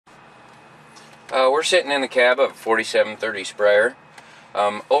We're sitting in the cab of a 4730 sprayer.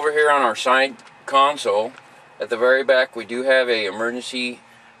 Over here on our side console, at the very back, we do have a emergency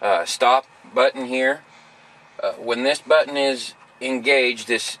stop button here. When this button is engaged,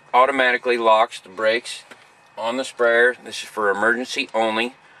 this automatically locks the brakes on the sprayer. This is for emergency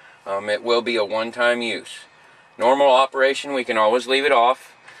only. It will be a one-time use. Normal operation, we can always leave it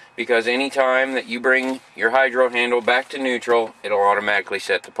off, because any time that you bring your hydro handle back to neutral, it'll automatically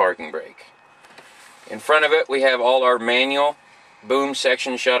set the parking brake. In front of it, we have all our manual boom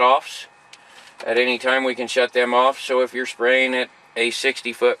section shutoffs. At any time, we can shut them off. So if you're spraying at a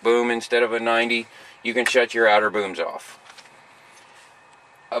 60-foot boom instead of a 90, you can shut your outer booms off.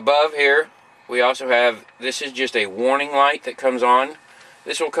 Above here, we also have, this is just a warning light that comes on.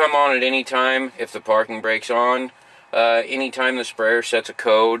 This will come on at any time if the parking brake's on, anytime the sprayer sets a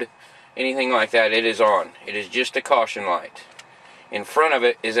code, anything like that, it is on. It is just a caution light. In front of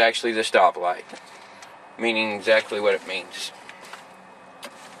it is actually the stop light, meaning exactly what it means.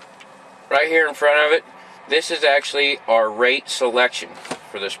 Right here in front of it, this is actually our rate selection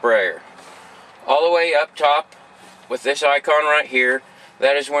for the sprayer. All the way up top with this icon right here,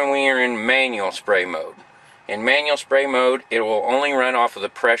 that is when we are in manual spray mode. In manual spray mode, it will only run off of the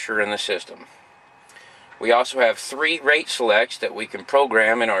pressure in the system. We also have 3 rate selects that we can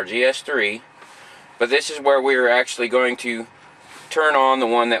program in our GS3, but this is where we are actually going to turn on the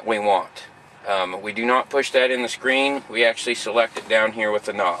one that we want. We do not push that in the screen, we actually select it down here with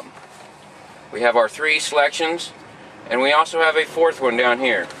the knob. We have our 3 selections, and we also have a 4th one down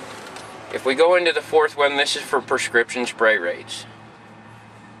here. If we go into the 4th one, this is for prescription spray rates.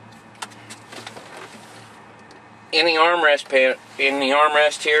 In the armrest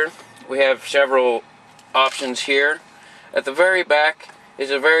here, we have several options here. At the very back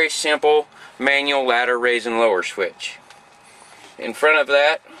is a very simple manual ladder raise and lower switch. In front of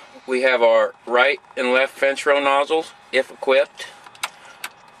that, we have our right and left fence row nozzles, if equipped.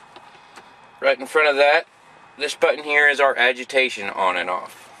 Right in front of that, this button here is our agitation on and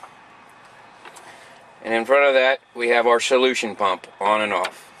off. And in front of that, we have our solution pump on and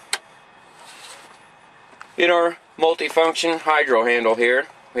off. In our multifunction hydro handle here,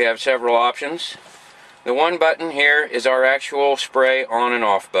 we have several options. The one button here is our actual spray on and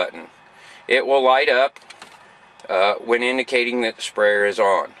off button. It will light up when indicating that the sprayer is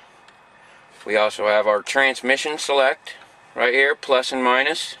on. We also have our transmission select right here, plus and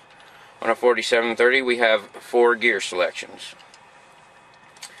minus. On a 4730, we have 4 gear selections.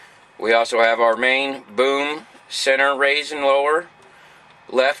 We also have our main boom, center raise and lower,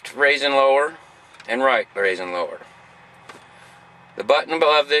 left raise and lower, and right raise and lower. The button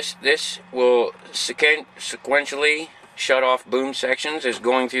above this will sequentially shut off boom sections as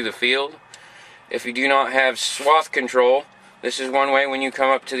going through the field. If you do not have swath control, this is one way. When you come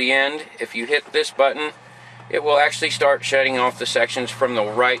up to the end, if you hit this button, it will actually start shutting off the sections from the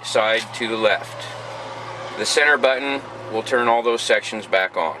right side to the left. The center button will turn all those sections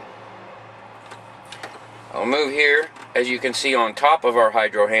back on. I'll move here. As you can see on top of our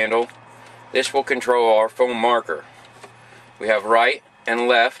hydro handle, this will control our foam marker. We have right and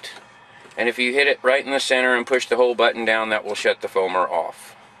left, and if you hit it right in the center and push the whole button down, that will shut the foamer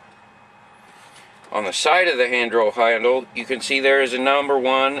off. On the side of the handle, you can see there is a number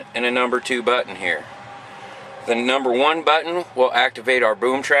 1 and a number 2 button here. The number 1 button will activate our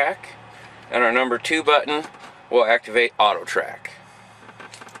boom track, and our number 2 button will activate auto track.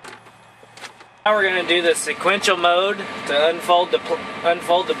 Now we're going to do the sequential mode to unfold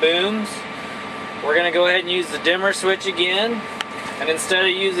the booms. We're going to go ahead and use the dimmer switch again, and instead of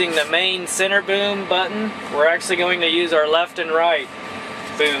using the main center boom button, we're actually going to use our left and right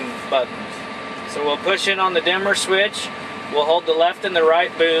boom buttons. So we'll push in on the dimmer switch, we'll hold the left and the right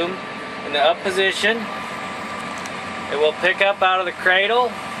boom in the up position. It will pick up out of the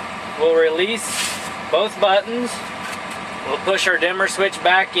cradle, we'll release both buttons, we'll push our dimmer switch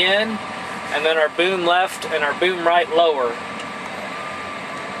back in, and then our boom left and our boom right lower.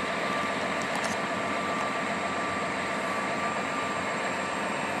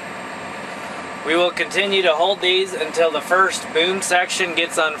 We will continue to hold these until the first boom section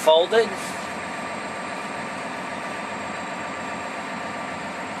gets unfolded.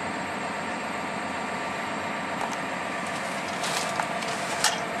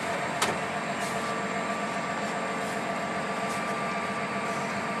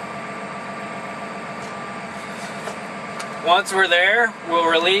 Once we're there, we'll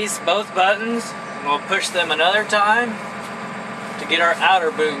release both buttons and we'll push them another time to get our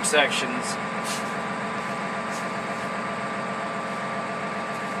outer boom sections.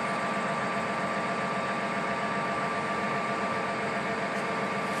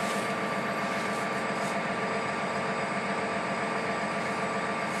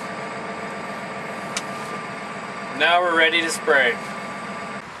 Now we're ready to spray.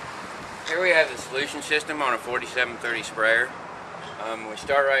 Here we have the solution system on a 4730 sprayer. We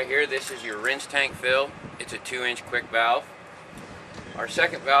start right here. This is your rinse tank fill. It's a 2-inch quick valve. Our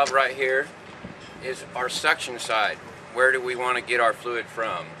second valve right here is our suction side. Where do we want to get our fluid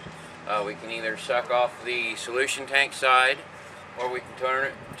from? We can either suck off the solution tank side, or we can turn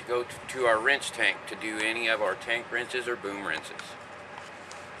it to go to our rinse tank to do any of our tank rinses or boom rinses.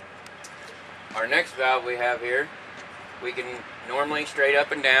 Our next valve we have here, we can normally straight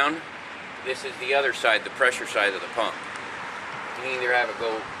up and down. This is the other side, the pressure side of the pump. You can either have it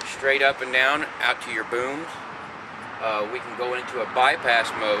go straight up and down out to your booms. We can go into a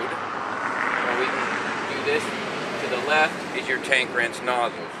bypass mode, or we can do this. To the left is your tank rinse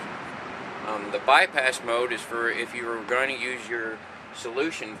nozzles. The bypass mode is for if you were going to use your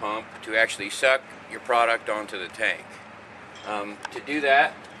solution pump to actually suck your product onto the tank. To do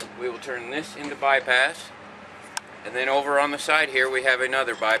that, we will turn this into bypass, and then over on the side here we have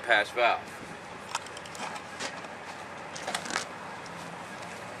another bypass valve.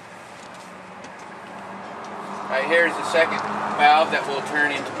 Right here is the second valve that will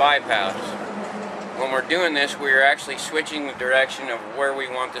turn into bypass. When we're doing this, we're actually switching the direction of where we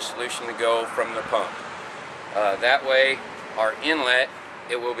want the solution to go from the pump. That way, our inlet,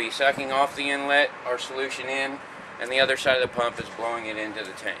 it will be sucking off the inlet, our solution in, and the other side of the pump is blowing it into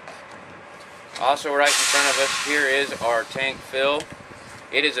the tank. Also right in front of us here is our tank fill.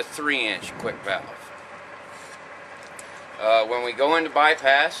 It is a 3-inch quick valve. When we go into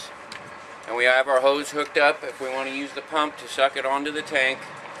bypass, and we have our hose hooked up, if we want to use the pump to suck it onto the tank,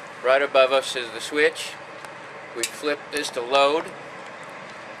 right above us is the switch. We flip this to load.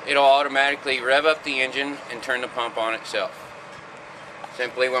 It'll automatically rev up the engine and turn the pump on itself.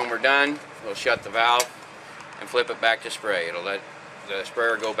 Simply when we're done, we'll shut the valve and flip it back to spray. It'll let the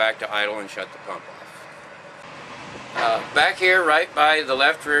sprayer go back to idle and shut the pump off. Back here, right by the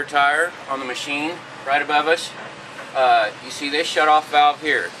left rear tire on the machine, right above us, you see this shut-off valve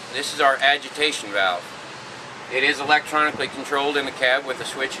here. This is our agitation valve. It is electronically controlled in the cab with a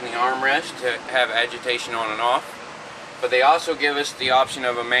switch in the armrest to have agitation on and off. But they also give us the option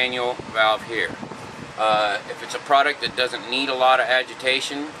of a manual valve here. If it's a product that doesn't need a lot of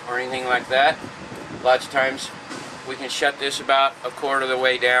agitation or anything like that, lots of times we can shut this about a quarter of the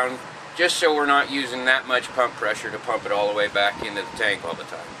way down, just so we're not using that much pump pressure to pump it all the way back into the tank all the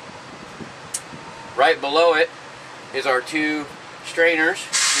time. Right below it is our 2 strainers.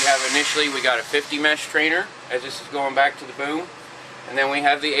 We got a 50 mesh strainer as this is going back to the boom, and then we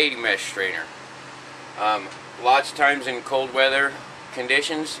have the 80 mesh strainer. Lots of times in cold weather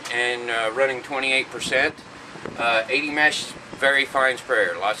conditions and running 28%, 80 mesh, very fine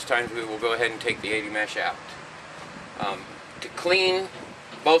sprayer. Lots of times we will go ahead and take the 80 mesh out. To clean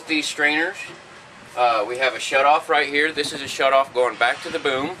both these strainers, we have a shutoff right here. This is a shutoff going back to the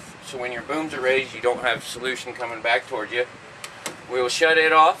boom, so when your booms are raised you don't have solution coming back towards you. We will shut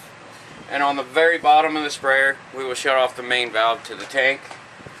it off, and on the very bottom of the sprayer we will shut off the main valve to the tank.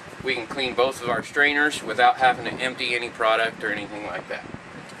 We can clean both of our strainers without having to empty any product or anything like that.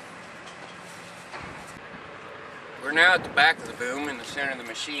 We're now at the back of the boom in the center of the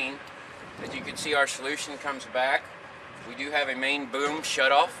machine. As you can see, our solution comes back. We do have a main boom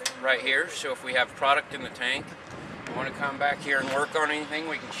shut off right here, so if we have product in the tank, we want to come back here and work on anything,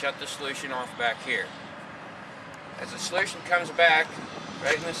 we can shut the solution off back here. As the solution comes back,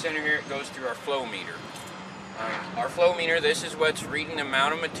 right in the center here, it goes through our flow meter. Our flow meter, this is what's reading the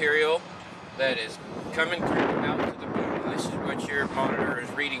amount of material that is coming through out to the boom. This is what your monitor is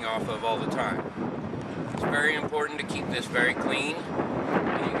reading off of all the time. It's very important to keep this very clean.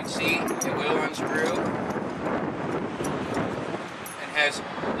 And you can see it will unscrew and has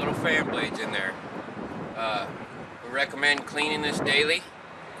little fan blades in there. We recommend cleaning this daily.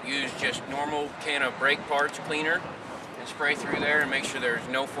 Use just normal can of brake parts cleaner and spray through there and make sure there's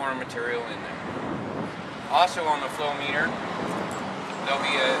no foreign material in there. Also on the flow meter, there'll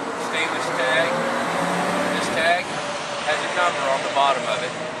be a stainless tag. This tag has a number on the bottom of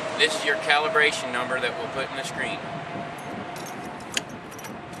it. This is your calibration number that we'll put in the screen.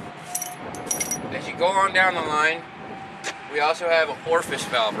 As you go on down the line, we also have an orifice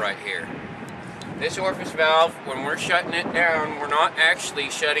valve right here. This orifice valve, when we're shutting it down, we're not actually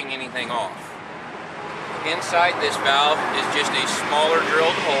shutting anything off. Inside this valve is just a smaller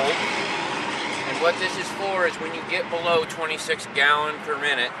drilled hole. And what this is for is when you get below 26 gallons per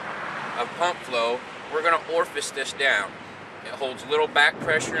minute of pump flow, we're going to orifice this down. It holds little back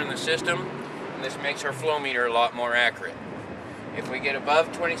pressure in the system, and this makes our flow meter a lot more accurate. If we get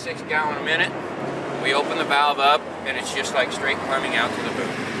above 26 gallons a minute, we open the valve up, and it's just like straight plumbing out to the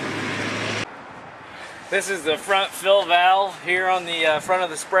boom. This is the front fill valve here on the front of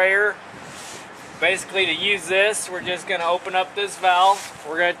the sprayer. Basically, to use this, we're just going to open up this valve.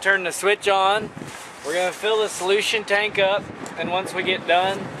 We're going to turn the switch on. We're going to fill the solution tank up, and once we get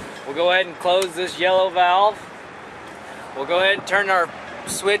done, we'll go ahead and close this yellow valve. We'll go ahead and turn our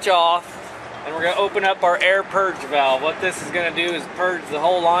switch off, and we're going to open up our air purge valve. What this is going to do is purge the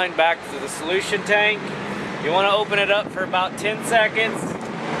whole line back to the solution tank. You want to open it up for about 10 seconds,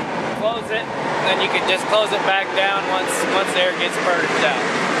 close it, and then you can just close it back down once the air gets purged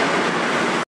out.